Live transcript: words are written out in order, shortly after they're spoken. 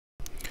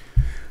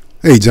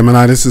Hey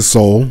Gemini, this is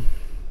Soul.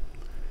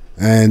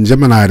 And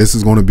Gemini, this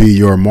is going to be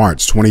your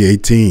March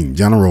 2018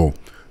 general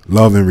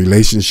love and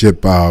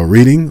relationship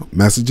reading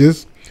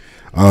messages.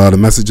 The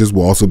messages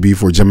will also be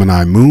for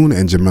Gemini Moon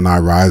and Gemini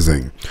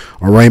Rising.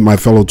 All right, my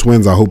fellow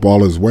twins, I hope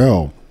all is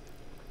well.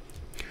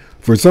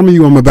 For some of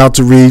you, I'm about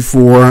to read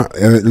for,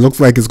 it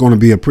looks like it's going to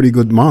be a pretty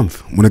good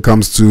month when it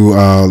comes to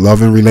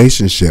love and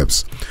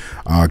relationships.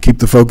 Keep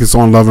the focus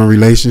on love and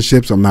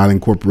relationships. I'm not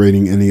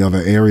incorporating any other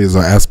areas or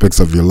aspects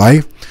of your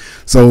life.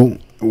 So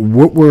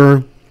what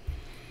we're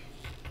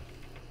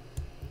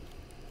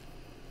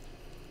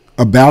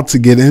about to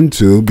get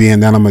into, being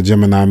that I'm a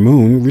Gemini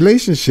Moon,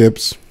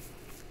 relationships.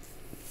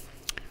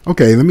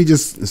 Okay, let me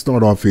just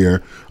start off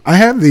here. I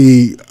have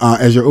the,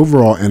 as your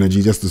overall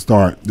energy, just to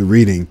start the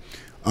reading,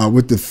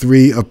 with the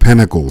Three of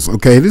Pentacles.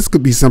 Okay, this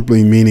could be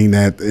simply meaning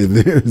that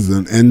there's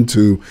an end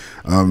to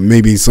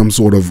maybe some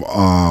sort of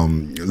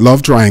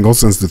love triangle,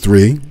 since the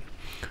three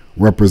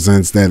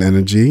represents that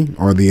energy,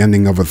 or the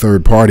ending of a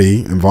third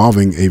party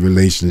involving a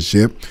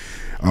relationship.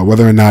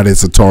 Whether or not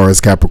it's a Taurus,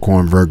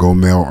 Capricorn, Virgo,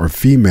 male or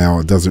female,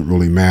 it doesn't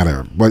really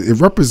matter. But it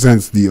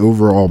represents the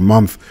overall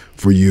month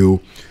for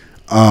you.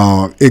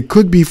 It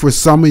could be for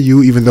some of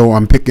you, even though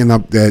I'm picking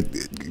up that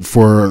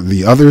for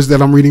the others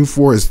that I'm reading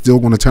for, it's still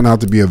going to turn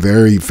out to be a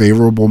very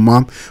favorable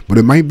month, but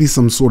it might be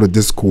some sort of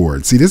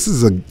discord. See, this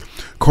is a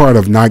card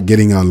of not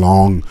getting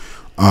along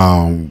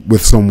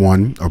with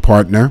someone, a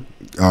partner.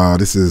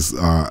 This is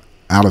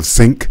out of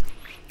sync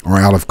or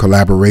out of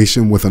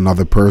collaboration with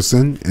another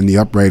person. In the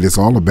upright, it's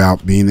all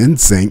about being in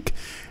sync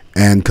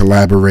and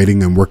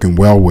collaborating and working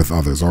well with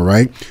others. All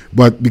right,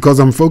 but because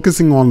I'm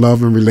focusing on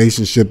love and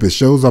relationship, it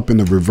shows up in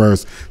the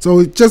reverse. So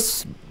it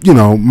just, you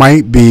know,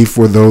 might be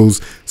for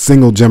those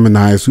single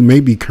Geminis who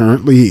may be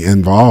currently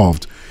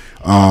involved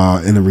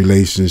in a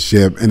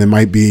relationship, and it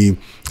might be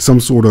some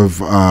sort of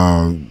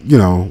you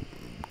know,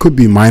 could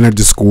be minor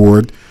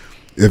discord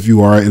if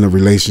you are in a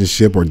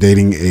relationship or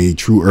dating a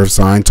true earth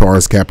sign,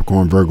 Taurus,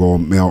 Capricorn, Virgo,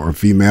 male or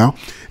female.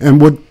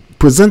 And what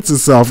presents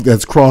itself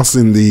that's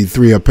crossing the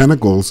Three of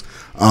Pentacles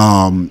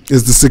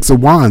is the Six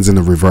of Wands in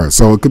the reverse.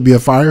 So it could be a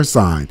fire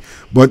sign.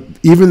 But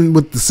even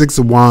with the Six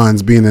of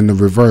Wands being in the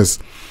reverse,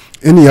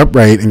 in the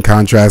upright, in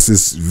contrast,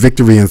 is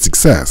victory and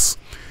success.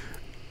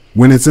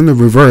 When it's in the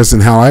reverse,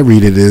 and how I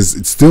read it is,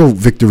 it's still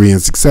victory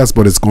and success,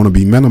 but it's going to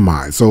be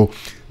minimized. So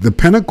the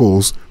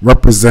Pentacles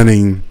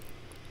representing,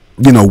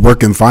 you know,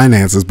 work and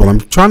finances, but I'm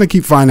trying to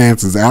keep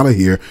finances out of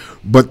here.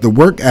 But the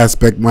work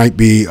aspect might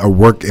be a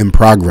work in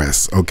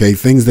progress. Okay,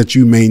 things that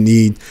you may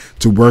need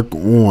to work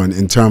on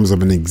in terms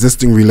of an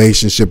existing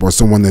relationship or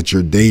someone that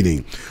you're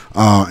dating,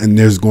 and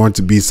there's going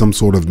to be some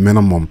sort of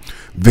minimum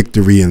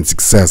victory and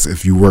success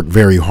if you work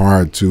very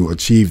hard to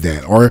achieve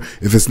that. Or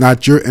if it's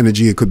not your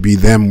energy, it could be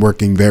them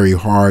working very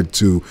hard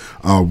to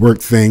work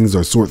things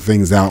or sort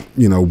things out,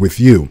 you know, with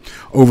you.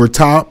 Over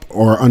top,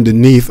 or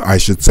underneath, I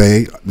should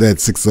say,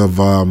 that Six of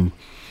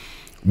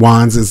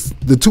Wands is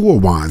the Two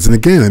of Wands. And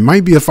again, it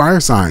might be a fire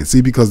sign. See,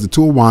 because the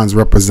Two of Wands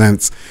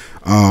represents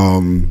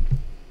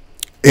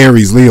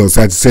Aries, Leo,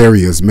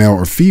 Sagittarius, male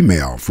or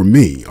female for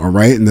me. All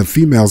right. And the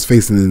female's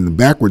facing in the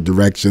backward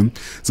direction.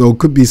 So it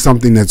could be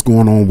something that's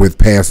going on with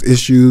past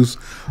issues,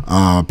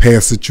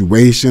 past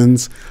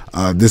situations.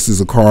 This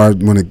is a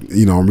card when it,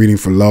 you know, I'm reading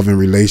for love and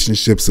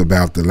relationships,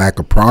 about the lack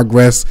of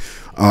progress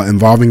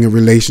involving a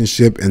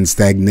relationship and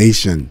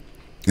stagnation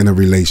in a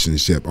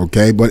relationship.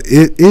 Okay. But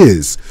it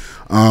is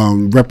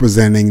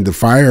representing the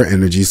fire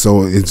energy,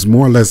 so it's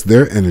more or less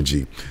their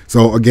energy.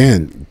 So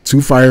again,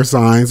 two fire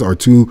signs or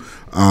two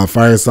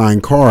fire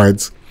sign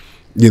cards,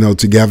 you know,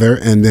 together,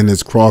 and then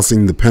it's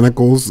crossing the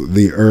Pentacles,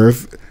 the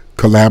earth,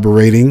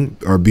 collaborating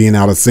or being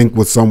out of sync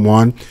with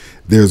someone.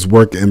 There's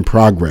work in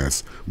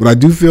progress. But I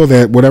do feel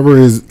that whatever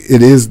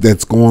it is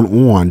that's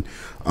going on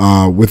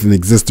with an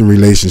existing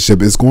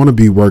relationship, it's going to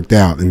be worked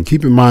out. And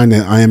keep in mind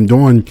that I am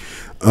doing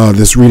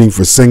this reading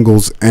for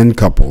singles and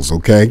couples,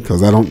 okay?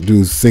 Because I don't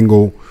do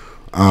single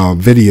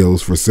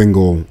videos for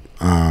single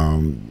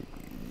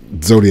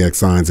zodiac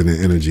signs and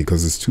their energy,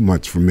 because it's too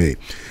much for me.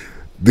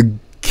 The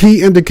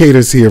key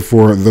indicators here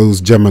for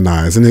those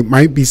Geminis, and it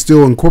might be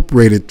still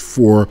incorporated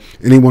for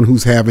anyone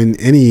who's having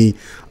any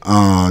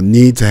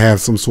need to have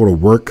some sort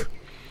of work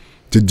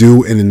to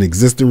do in an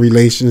existing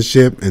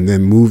relationship and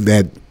then move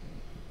that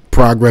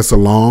progress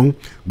along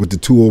with the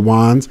Two of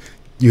Wands.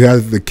 You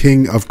have the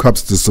King of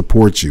Cups to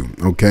support you.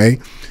 Okay,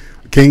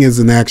 King is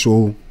an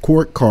actual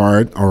court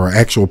card, or an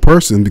actual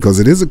person, because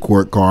it is a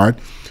court card.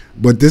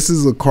 But this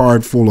is a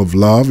card full of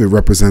love. It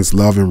represents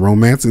love and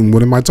romance. And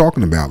what am I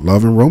talking about?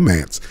 Love and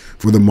romance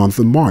for the month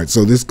of March.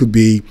 So this could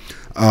be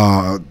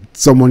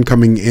someone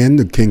coming in.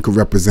 The King could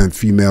represent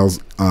females'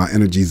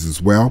 energies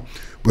as well.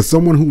 But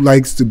someone who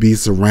likes to be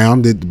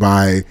surrounded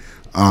by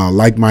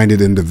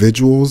like-minded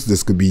individuals.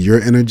 This could be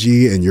your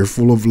energy and you're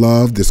full of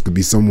love. This could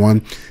be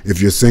someone,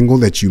 if you're single,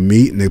 that you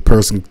meet and the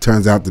person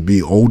turns out to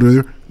be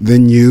older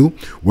than you.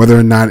 Whether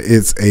or not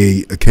it's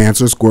a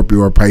Cancer, Scorpio,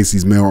 or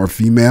Pisces, male or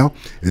female,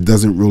 it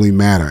doesn't really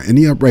matter.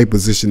 Any upright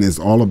position is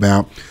all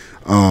about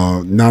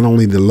not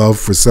only the love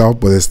for self,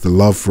 but it's the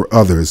love for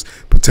others.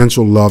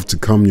 Potential love to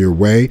come your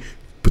way.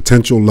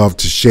 Potential love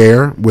to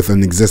share with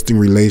an existing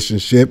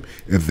relationship,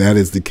 if that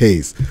is the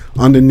case.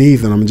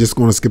 Underneath, and I'm just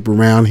going to skip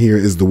around here,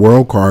 is the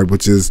World card,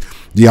 which is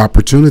the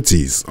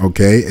opportunities,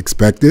 okay?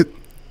 Expected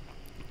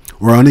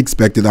or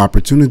unexpected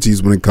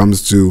opportunities when it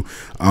comes to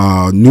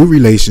new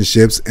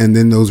relationships, and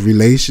then those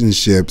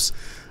relationships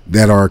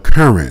that are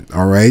current,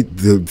 all right?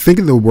 Think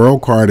of the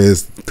World card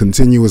as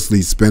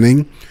continuously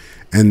spinning,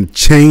 and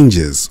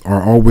changes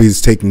are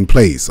always taking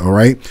place, all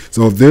right?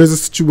 So if there's a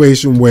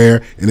situation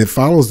where, and it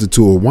follows the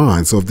Two of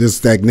Wands, so if there's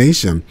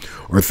stagnation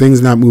or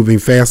things not moving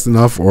fast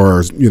enough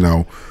or,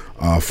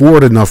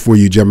 forward enough for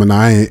you,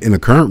 Gemini, in a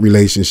current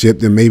relationship,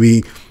 then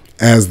maybe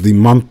as the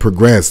month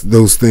progresses,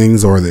 those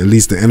things, or at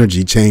least the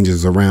energy,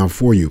 changes around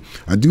for you.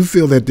 I do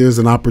feel that there's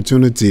an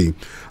opportunity,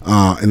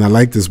 and I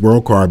like this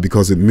World card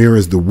because it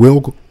mirrors the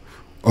Wheel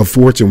of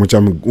Fortune, which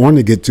I'm going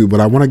to get to, but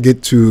I want to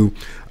get to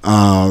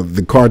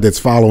the card that's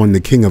following the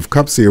King of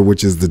Cups here,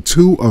 which is the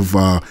Two of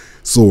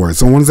Swords.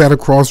 Someone's at a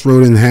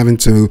crossroad and having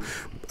to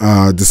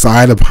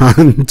decide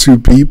upon two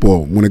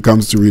people when it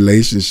comes to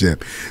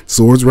relationship.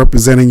 Swords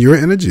representing your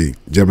energy,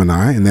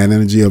 Gemini, and that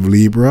energy of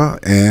Libra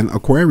and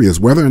Aquarius.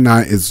 Whether or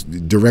not it's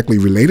directly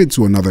related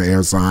to another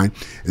air sign,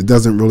 it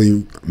doesn't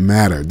really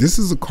matter. This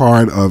is a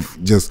card of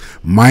just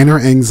minor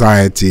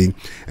anxiety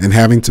and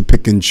having to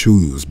pick and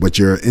choose, but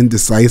you're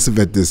indecisive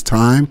at this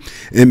time.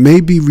 It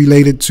may be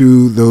related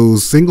to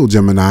those single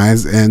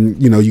Geminis, and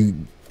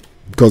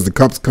because the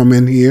cups come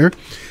in here,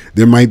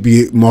 there might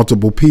be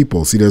multiple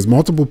people. See, there's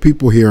multiple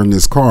people here on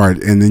this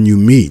card, and then you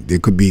meet. They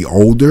could be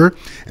older,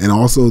 and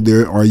also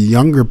there are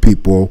younger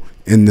people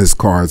in this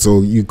card.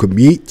 So you could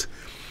meet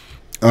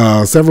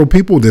several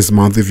people this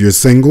month if you're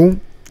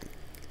single,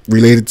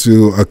 related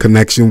to a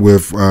connection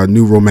with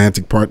new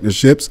romantic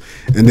partnerships,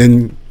 and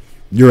then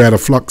you're at a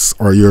flux,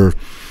 or you're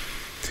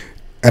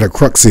at a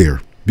crux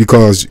here,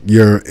 because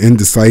you're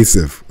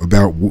indecisive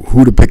about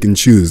who to pick and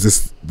choose.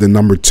 This is the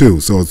number 2,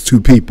 so it's 2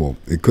 people.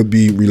 It could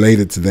be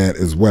related to that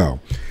as well.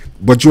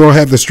 But you'll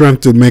have the strength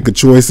to make a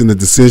choice and a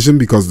decision,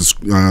 because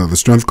the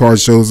Strength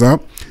card shows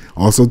up.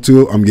 Also,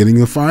 too, I'm getting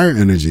the fire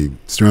energy.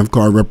 Strength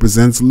card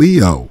represents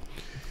Leo.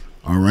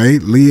 All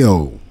right,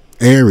 Leo,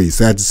 Aries,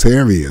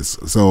 Sagittarius.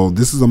 So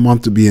this is a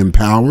month to be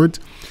empowered.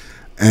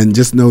 And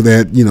just know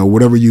that,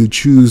 whatever you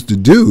choose to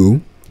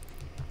do,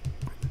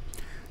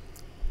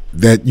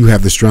 that you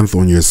have the strength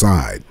on your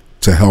side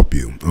to help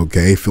you,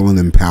 okay? Feeling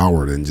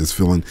empowered and just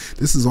feeling,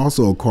 this is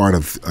also a card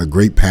of a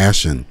great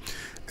passion,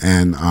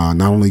 and not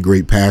only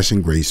great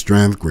passion, great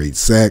strength, great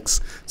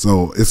sex.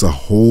 So it's a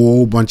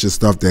whole bunch of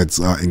stuff that's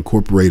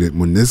incorporated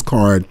when this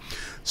card,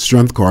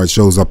 Strength card,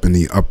 shows up in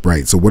the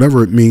upright. So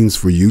whatever it means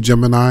for you,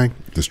 Gemini,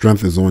 the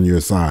strength is on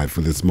your side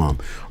for this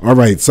month. All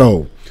right,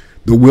 so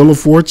the Wheel of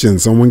Fortune,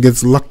 someone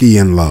gets lucky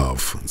in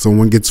love.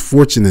 Someone gets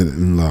fortunate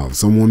in love.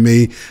 Someone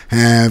may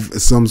have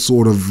some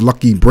sort of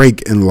lucky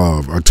break in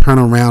love, or turn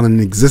around an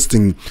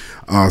existing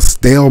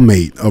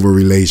stalemate of a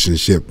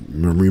relationship.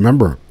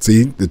 Remember,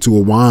 see, the Two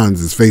of Wands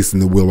is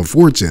facing the Wheel of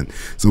Fortune.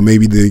 So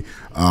maybe the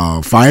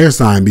fire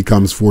sign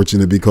becomes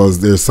fortunate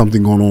because there's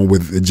something going on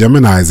with the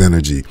Gemini's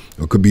energy.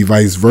 It could be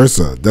vice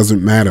versa.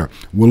 Doesn't matter.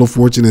 Wheel of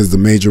Fortune is the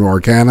major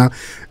arcana.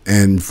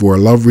 And for a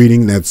love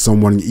reading, that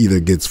someone either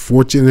gets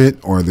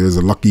fortunate or there's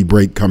a lucky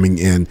break coming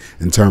in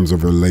terms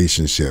of a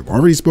relationship.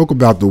 Already spoke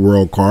about the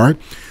World card.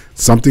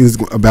 Something's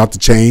about to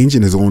change,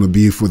 and it's going to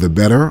be for the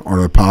better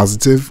or the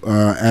positive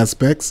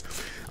aspects.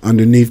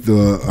 Underneath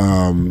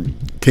the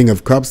King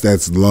of Cups,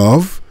 that's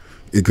love.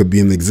 It could be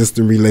an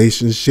existing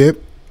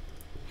relationship.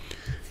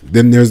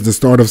 Then there's the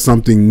start of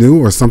something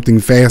new or something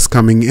fast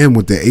coming in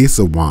with the Ace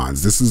of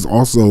Wands. This is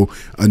also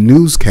a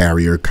news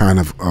carrier kind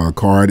of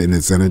card in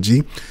its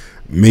energy.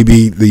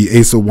 Maybe the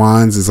Ace of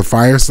Wands is a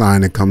fire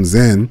sign that comes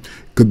in.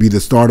 Could be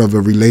the start of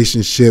a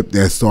relationship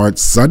that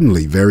starts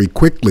suddenly, very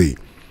quickly.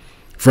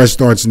 Fresh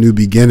starts, new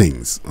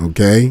beginnings,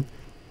 okay?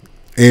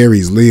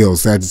 Aries, Leo,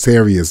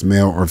 Sagittarius,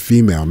 male or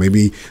female.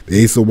 Maybe the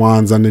Ace of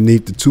Wands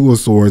underneath the Two of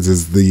Swords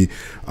is the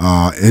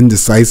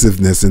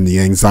indecisiveness and the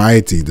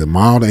anxiety, the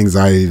mild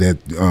anxiety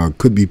that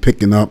could be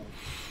picking up,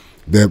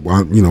 that,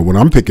 what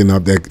I'm picking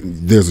up, that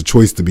there's a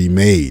choice to be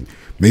made.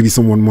 Maybe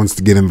someone wants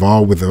to get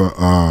involved with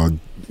a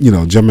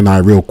Gemini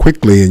real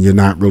quickly, and you're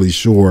not really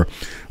sure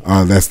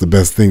that's the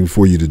best thing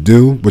for you to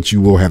do, but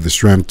you will have the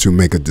strength to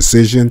make a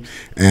decision.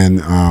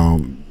 And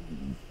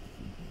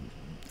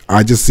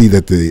I just see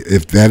that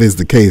if that is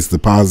the case, the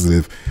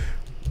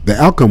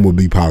outcome will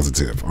be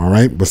positive. All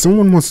right. But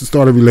someone wants to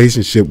start a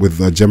relationship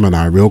with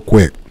Gemini real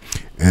quick,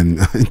 and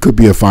it could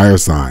be a fire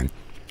sign.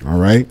 All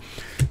right.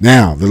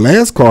 Now, the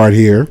last card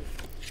here,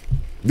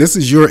 this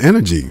is your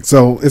energy.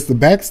 So it's the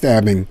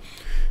backstabbing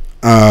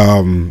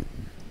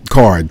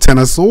card, Ten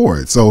of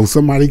Swords. So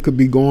somebody could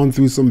be going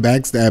through some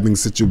backstabbing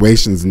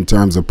situations in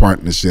terms of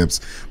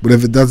partnerships, but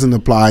if it doesn't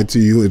apply to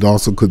you, it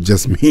also could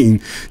just mean,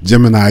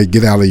 Gemini,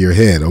 get out of your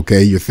head,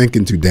 okay? You're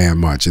thinking too damn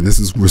much, and this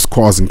is what's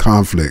causing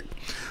conflict.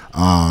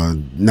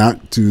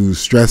 not to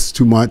stress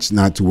too much,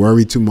 not to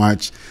worry too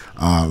much.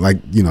 Like,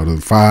 you know,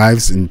 the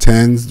 5s and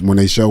 10s, when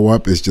they show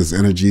up, it's just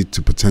energy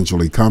to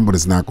potentially come, but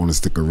it's not going to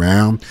stick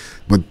around.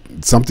 But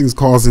something's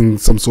causing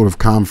some sort of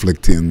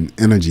conflict in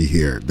energy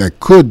here that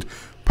could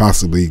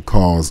possibly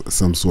cause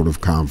some sort of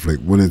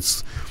conflict. When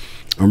it's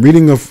a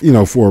reading of, you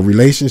know, for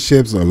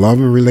relationships or love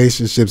and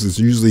relationships, it's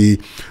usually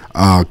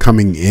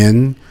coming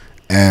in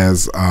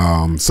as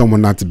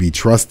someone not to be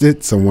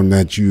trusted, someone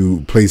that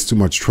you place too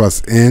much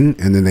trust in,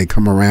 and then they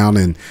come around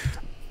and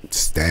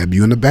stab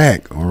you in the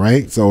back. All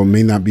right, so it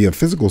may not be a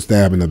physical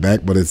stab in the back,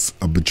 but it's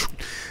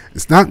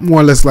it's not more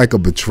or less like a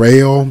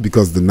betrayal,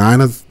 because the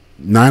Nine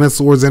of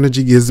Swords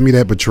energy gives me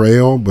that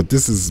betrayal, but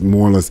this is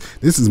more or less,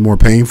 this is more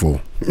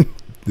painful.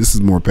 This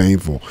is more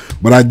painful.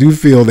 But I do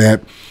feel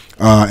that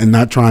and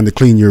not trying to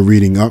clean your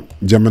reading up,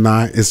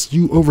 Gemini, it's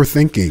you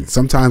overthinking.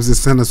 Sometimes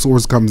this Ten of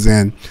Swords comes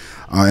in,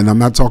 and I'm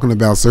not talking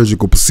about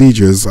surgical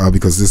procedures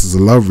because this is a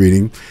love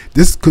reading.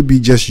 This could be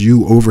just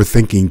you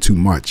overthinking too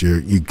much.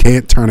 You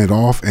can't turn it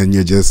off, and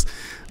you're just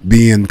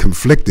being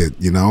conflicted.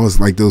 You know, it's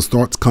like those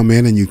thoughts come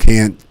in and you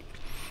can't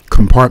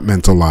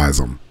compartmentalize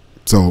them.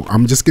 So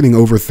I'm just getting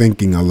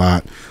overthinking a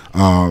lot,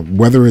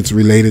 whether it's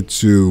related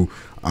to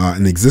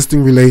an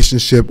existing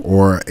relationship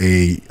or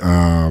a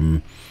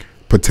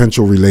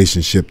potential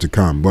relationship to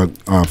come. But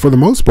for the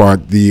most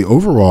part, the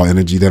overall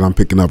energy that I'm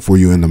picking up for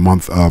you in the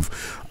month of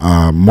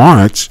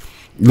March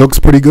looks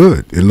pretty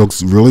good. It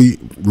looks really,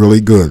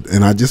 really good.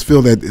 And I just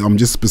feel that I'm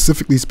just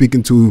specifically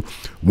speaking to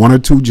 1 or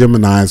 2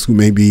 Geminis who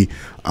may be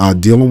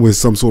dealing with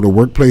some sort of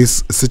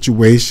workplace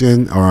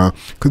situation, or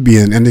could be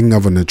an ending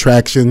of an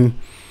attraction.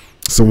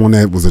 Someone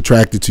that was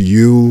attracted to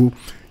you,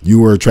 you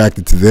were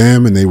attracted to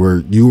them, and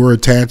you were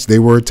attached, they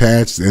were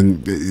attached,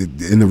 and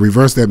in the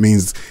reverse, that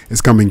means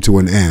it's coming to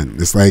an end.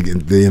 It's like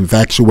the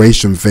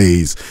infatuation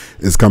phase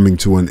is coming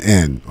to an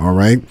end. All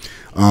right,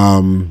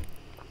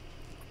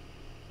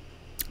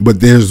 but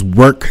there's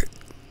work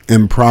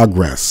in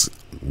progress,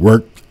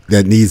 work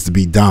that needs to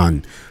be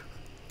done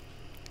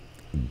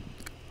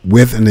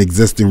with an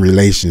existing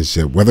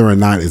relationship, whether or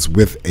not it's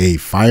with a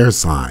fire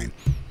sign.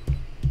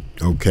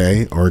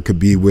 Okay, or it could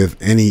be with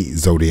any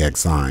zodiac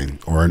sign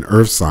or an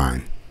earth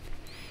sign.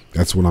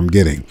 That's what I'm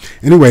getting.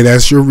 Anyway,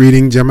 that's your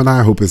reading,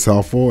 Gemini. I hope it's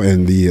helpful.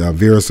 And the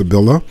Vera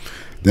Sibilla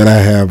that I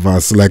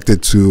have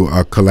selected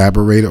to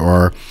collaborate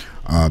or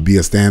be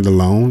a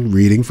standalone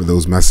reading for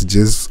those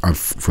messages,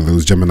 for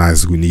those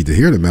Geminis who need to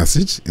hear the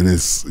message. And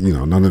it's, you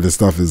know, none of this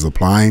stuff is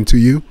applying to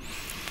you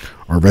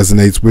or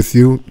resonates with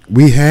you.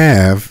 We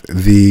have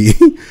the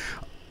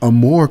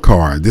Amour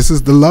card. This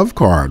is the love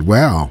card.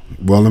 Wow.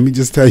 Well, let me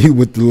just tell you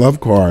with the love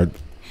card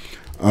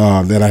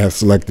that I have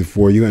selected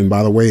for you. And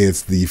by the way,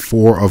 it's the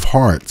 4 of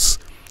Hearts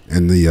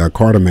and the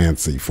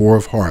cartomancy, 4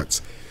 of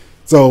Hearts.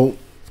 So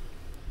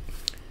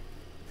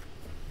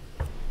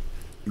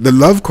the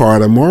love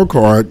card, Amour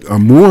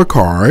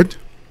card,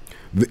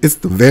 it's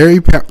the very,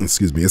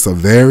 it's a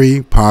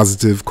very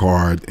positive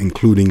card,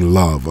 including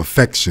love,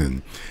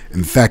 affection,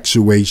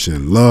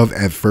 infatuation, love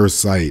at first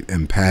sight,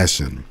 and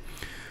passion.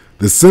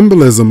 The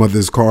symbolism of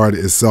this card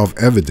is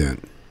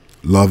self-evident.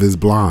 Love is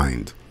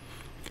blind.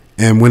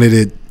 And when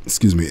it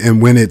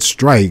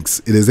strikes,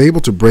 it is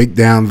able to break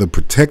down the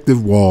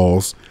protective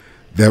walls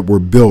that were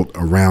built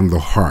around the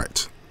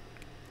heart.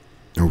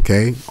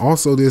 Okay?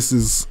 Also, this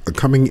is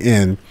coming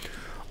in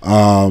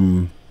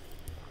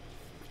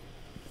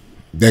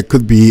that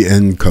could be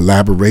in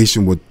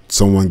collaboration with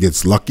someone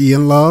gets lucky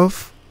in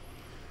love.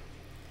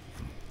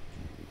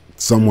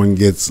 Someone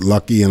gets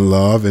lucky in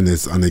love and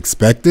it's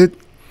unexpected.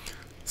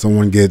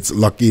 Someone gets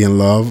lucky in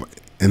love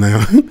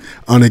and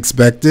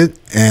unexpected,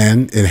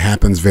 and it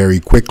happens very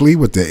quickly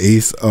with the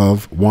Ace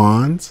of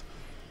Wands.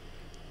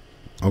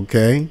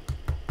 Okay.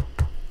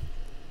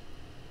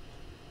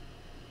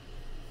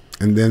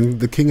 And then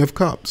the King of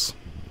Cups,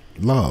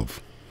 love.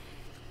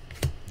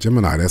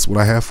 Gemini, that's what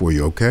I have for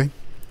you, okay?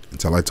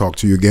 Until I talk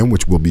to you again,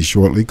 which will be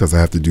shortly because I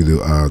have to do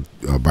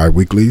the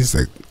bi-weeklies.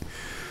 That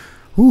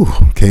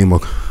came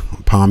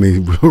upon me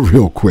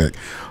real quick.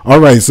 All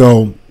right,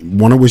 so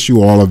want to wish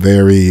you all a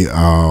very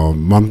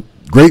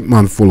great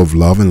month full of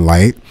love and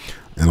light,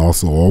 and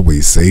also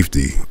always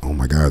safety. Oh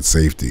my God,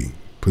 safety.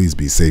 Please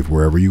be safe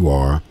wherever you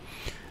are.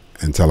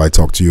 Until I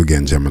talk to you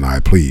again, Gemini,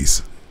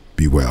 please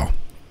be well.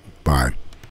 Bye.